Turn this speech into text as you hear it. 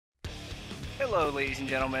Hello, ladies and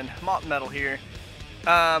gentlemen. Mott Metal here.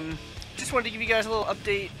 Just wanted to give you guys a little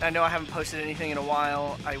update. I know I haven't posted anything in a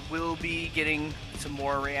while. I will be getting some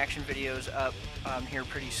more reaction videos up here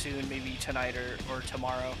pretty soon, maybe tonight or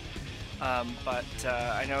tomorrow.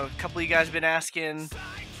 I know a couple of you guys have been asking,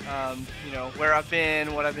 where I've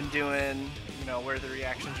been, what I've been doing, where the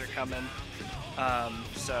reactions are coming.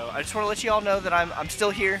 So I just want to let you all know that I'm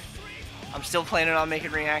still here. I'm still planning on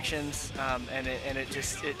making reactions, and it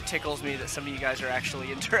tickles me that some of you guys are actually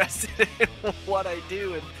interested in what I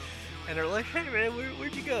do and are like, hey man,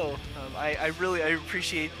 where'd you go? I really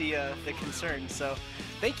appreciate the concern, so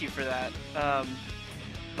thank you for that.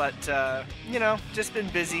 Just been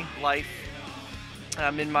busy life.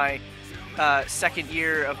 I'm in my second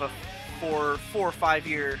year of a four or 5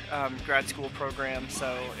 year grad school program,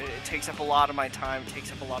 so it takes up a lot of my time,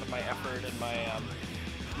 takes up a lot of my effort and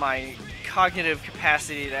my cognitive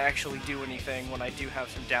capacity to actually do anything when I do have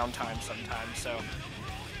some downtime sometimes. So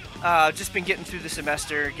just been getting through the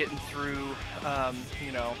semester, getting through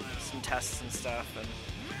some tests and stuff, and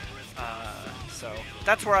so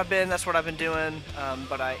that's where I've been, that's what I've been doing,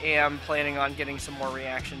 but I am planning on getting some more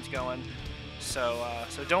reactions going, so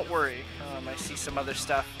don't worry. I see some other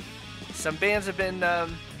stuff. Some bands have been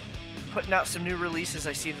putting out some new releases.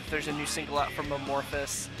 I see that there's a new single out from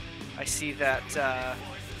Amorphous. I see that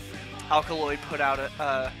Alkaloid put out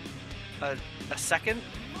a second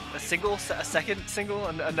single,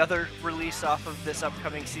 and another release off of this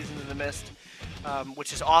upcoming Season of the Mist,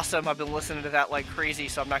 which is awesome. I've been listening to that like crazy,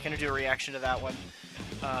 so I'm not going to do a reaction to that one.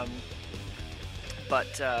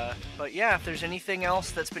 But yeah, if there's anything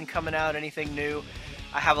else that's been coming out, anything new,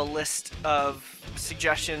 I have a list of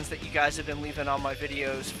suggestions that you guys have been leaving on my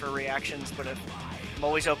videos for reactions, but I'm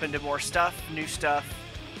always open to more stuff, new stuff.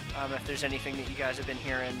 If there's anything that you guys have been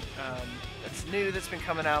hearing that's new, that's been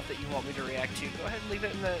coming out that you want me to react to, go ahead and leave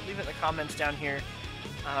it in the comments down here.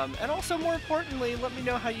 And also, more importantly, let me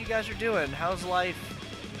know how you guys are doing. How's life?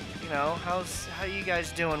 How you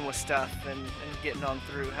guys doing with stuff and getting on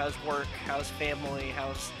through? How's work? How's family?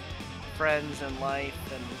 How's friends and life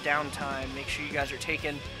and downtime? Make sure you guys are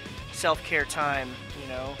taking self-care time.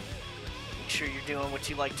 Make sure you're doing what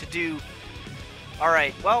you like to do. All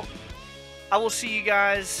right. Well, I will see you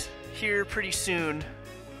guys here pretty soon,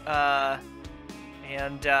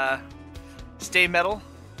 and stay metal,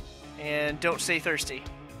 and don't stay thirsty.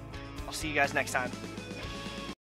 I'll see you guys next time.